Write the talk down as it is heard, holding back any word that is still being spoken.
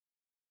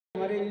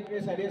हमारे पे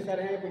सारे सर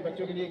हैं, कुछ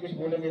बच्चों के लिए कुछ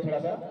बोलेंगे, थोड़ा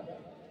सा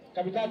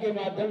कविता के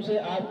माध्यम से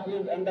आपके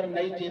अंदर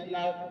नई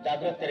चेतना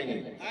जागृत करेंगे।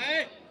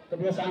 तो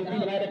पूरा शांति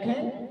बनाए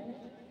रखें।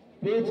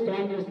 प्लीज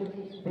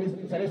प्लीज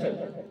सरे sir.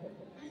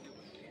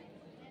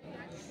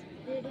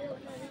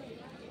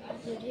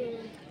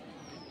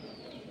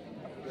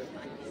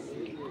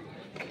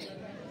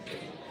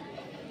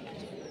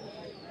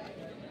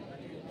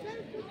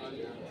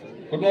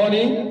 Good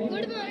morning.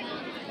 Good morning.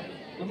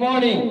 Good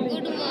morning.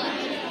 Good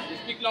morning.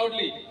 Speak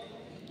loudly.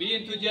 Be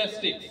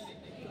enthusiastic.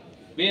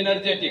 Be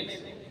energetic.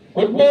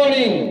 Good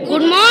morning.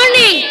 Good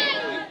morning.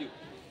 Thank you.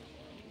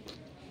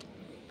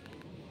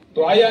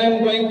 So I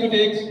am going to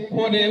take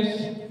 4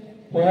 names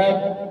who have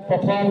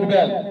performed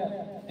well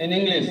in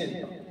English.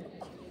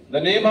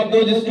 The name of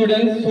those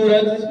students: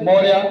 Suraj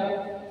Maurya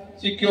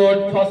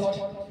secured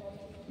first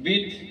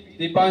with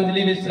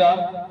Deepanjali Mishra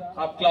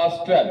of class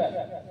 12.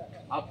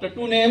 After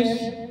 2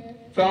 names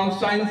from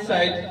science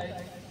side,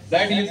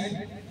 that is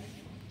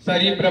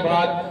Sari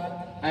Prabhat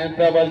and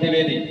Prabal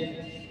Dwivedi.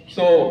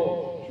 So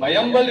my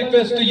humble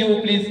request to you,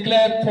 please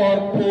clap for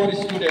 4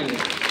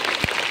 students.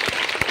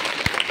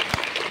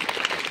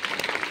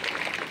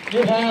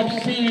 You have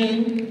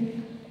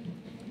seen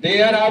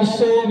there are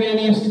so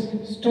many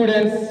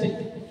students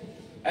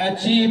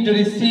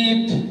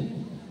received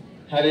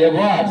her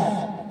awards.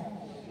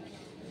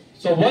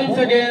 So once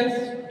again,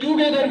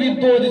 together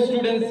with those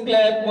students,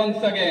 clap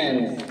once again.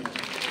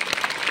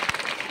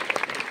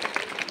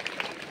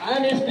 I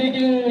am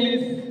speaking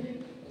English.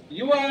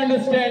 You are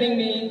understanding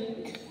me.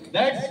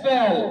 That's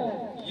well.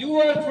 You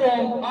are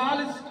from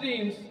all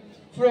streams,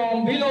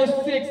 from below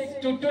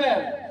 6 to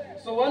 12.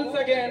 So once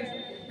again,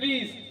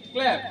 please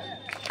clap.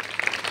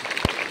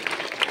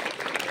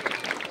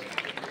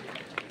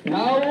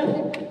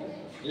 Now,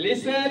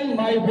 listen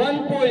my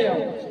one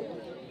poem.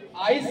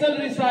 I shall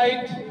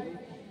recite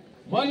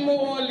one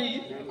more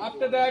only.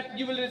 After that,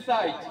 you will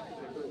recite.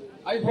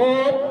 I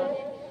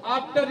hope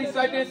after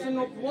recitation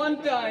of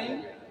one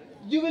time,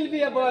 you will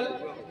be able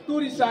to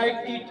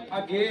recite it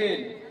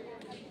again.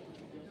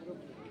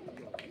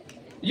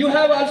 You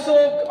have also,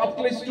 of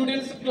the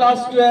students class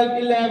 12,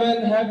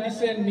 11 have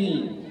listened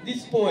me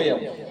this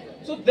poem.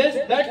 So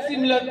that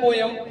similar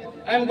poem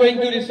I am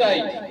going to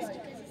recite.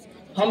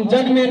 हम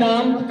जग में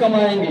नाम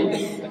कमाएंगे.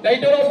 The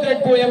title of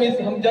that poem is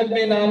हम जग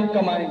में नाम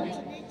कमाएंगे.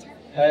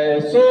 है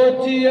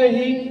सोच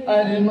यही,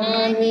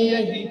 अरमान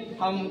यही,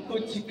 हम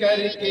कुछ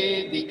करके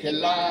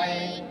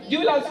दिखलाएं. You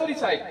will also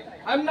recite.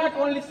 I am not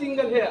only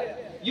single here.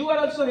 You are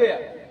also here.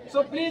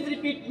 So please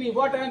repeat me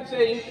what I am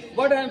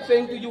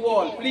saying to you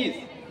all. Please.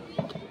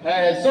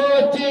 है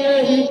सोच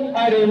यही,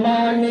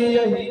 अरमान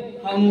यही,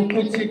 हम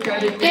कुछ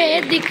करके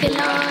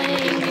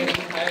दिखलाएंगे.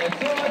 है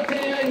सोच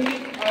यही,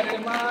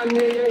 अरमान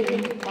यही,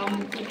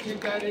 हम कुछ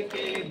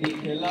करके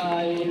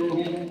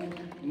दिखलाएंगे.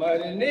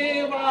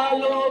 मरने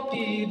वालों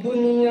की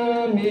दुनिया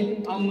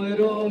में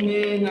अमरों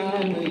में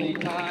नाम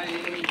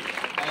लिखाएंगे.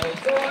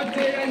 सोच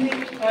यही,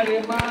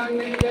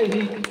 अरमान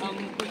यही, हम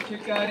कुछ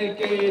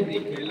करके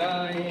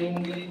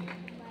दिखलाएंगे.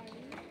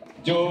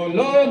 जो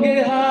लोग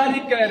हार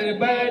कर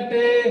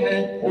बैठे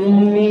हैं,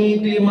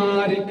 उम्मीद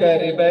मार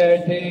कर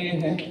बैठे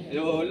हैं.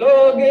 जो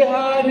लोग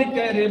हार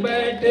कर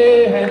बैठे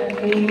हैं,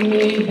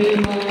 उम्मीद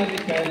मार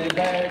कर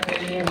बैठे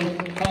हैं.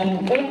 हम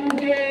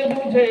उनके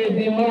बुझे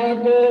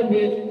दिमागों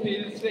में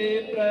फिर से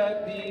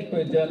प्रदीप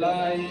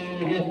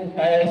जलाएंगे.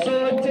 है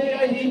सोच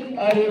यही,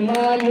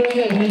 अरमान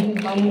यही,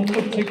 हम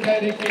कुछ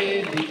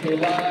करके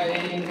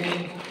दिखलाएंगे.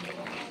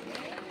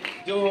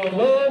 जो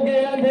लोग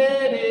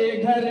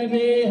अंधेरे घर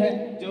में है,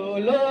 जो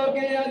लोग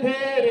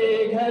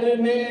अंधेरे घर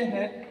में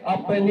है,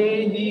 अपने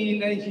ही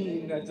नहीं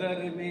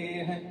नजर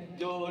में है.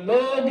 जो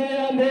लोग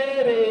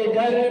अंधेरे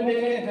घर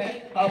में है,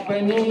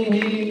 अपनी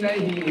ही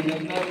नहीं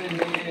नजर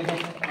में है.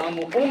 हम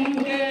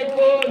उनके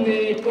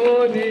कोने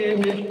कोने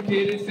में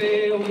फिर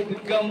से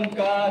उद्गम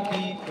का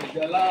दीप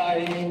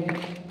जलाएंगे.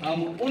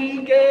 हम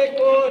उनके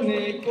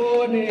कोने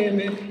कोने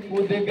में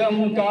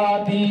उद्गम का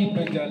दीप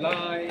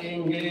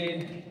जलाएंगे.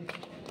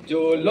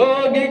 जो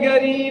लोग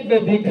गरीब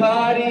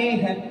भिखारी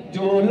हैं,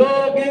 जो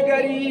लोग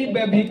गरीब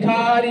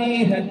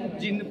भिखारी हैं,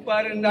 जिन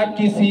पर न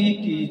किसी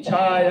की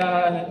छाया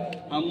है,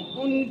 हम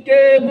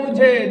उनके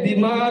बुझे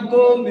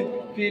दिमागों में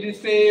फिर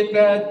से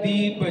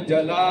प्रदीप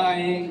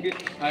जलाएंगे.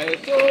 है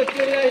सोच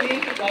यही,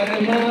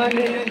 अरमान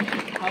यही,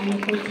 हम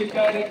कुछ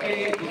करके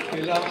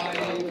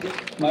दिखलाएंगे.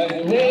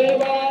 मरने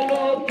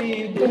वालों की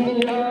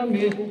दुनिया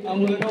में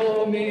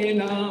अमरों में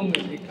नाम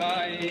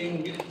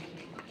लिखाएंगे.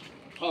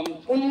 हम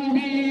उन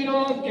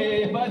वीरों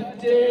के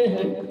बच्चे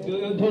हैं,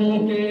 जो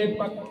धुन के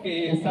पक्के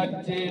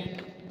सच्चे.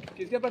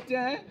 किसके बच्चे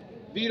हैं?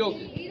 वीरों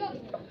के.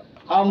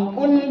 हम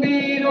उन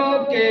वीरों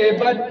के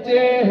बच्चे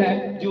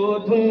हैं, जो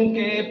धुन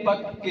के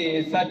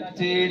पक्के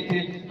सच्चे थे.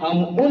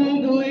 हम उन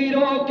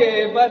वीरों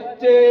के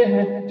बच्चे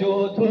हैं, जो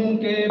धुन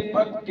के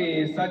पक्के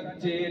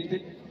सच्चे थे.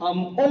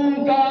 हम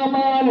उनका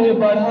मान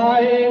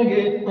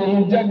बढ़ाएंगे,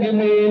 हम जग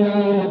में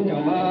नाम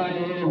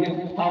कमाएंगे.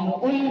 हम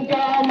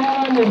उनका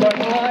मान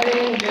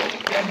बढ़ाएंगे,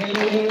 जग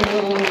में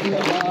नाम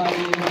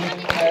कमाएंगे.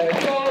 है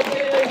सोच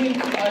यही,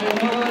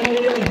 अरमान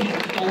यही,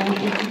 हम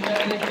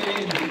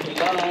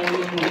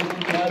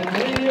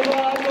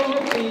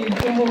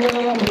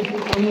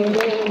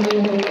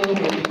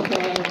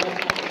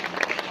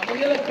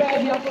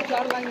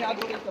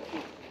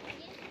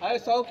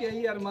बताओ कि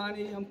यही अरमान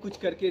है, हम कुछ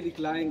करके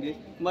दिखलाएंगे,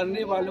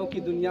 मरने वालों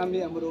की दुनिया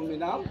में अमरों में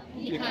नाम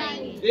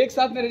लिखाएंगे। एक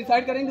साथ मेरे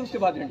डिसाइड करेंगे, उसके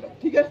बाद हैंड,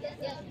 ठीक है?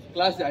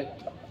 क्लास जाए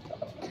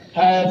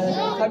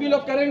सभी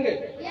लोग करेंगे।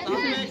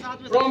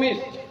 Promise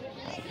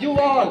you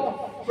all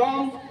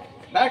from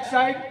back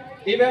side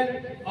even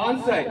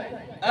on side,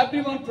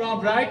 everyone from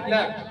right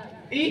left,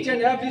 each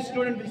and every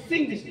student will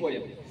sing this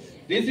poem.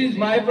 This is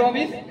my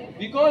promise,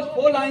 because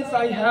 4 lines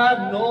I have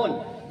known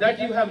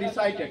that you have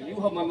recited, you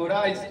have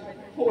memorized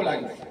 4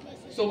 lines.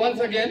 So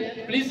once again,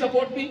 please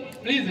support me,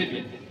 please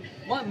repeat.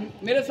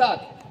 मेरे साथ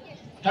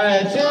है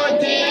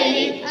सोचे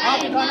ही,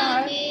 हाथ उठाना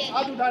है,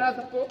 हाथ उठाना है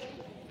सबको,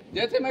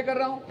 जैसे मैं कर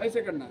रहा हूँ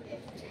ऐसे करना है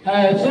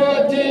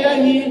सोच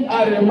यही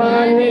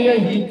अरमान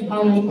यही,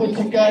 हम कुछ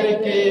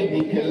करके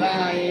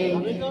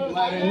दिखलाएंगे,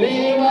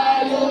 मरने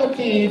वालों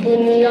की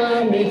दुनिया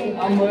में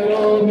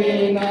अमरों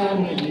में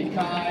नाम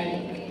लिखाएं।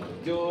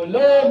 जो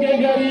लोग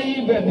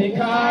गरीब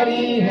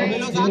भिखारी हैं,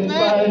 जिन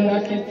पर न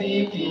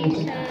किसी की,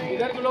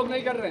 इधर के लोग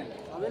नहीं कर रहे हैं,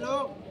 हमें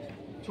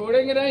लोग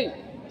छोड़ेंगे नहीं,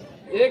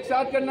 एक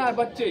साथ करना है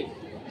बच्चे,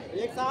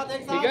 एक साथ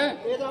ठीक है?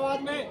 तेज आवाज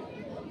में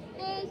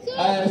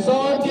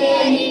सोचे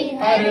ही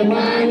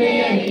अरमान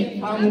यही,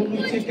 हम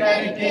कुछ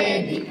करके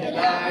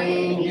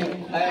दिखलाएंगे,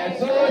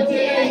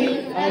 सोचे ही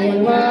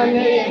अरमान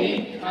यही,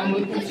 हम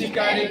कुछ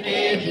करके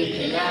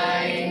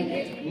दिखलाएंगे,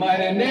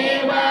 मरने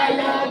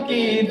वालों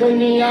की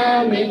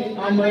दुनिया में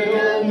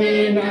अमरों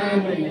में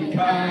नाम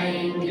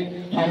लिखाएंगे।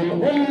 हम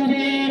उन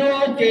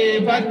वीरों के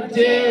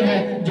बच्चे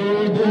हैं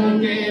जो दिल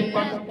के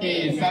पक्के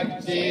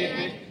सच्चे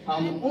थे,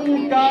 हम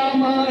उनका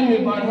मान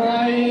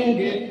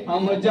बढ़ाएंगे,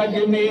 हम जग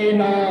में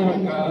नाम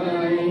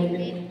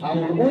कमाएंगे,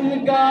 हम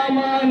उनका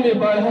मान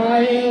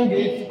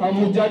बढ़ाएंगे,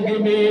 हम जग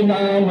में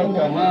नाम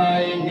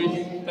कमाएंगे।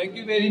 Thank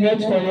you very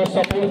much for your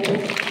support.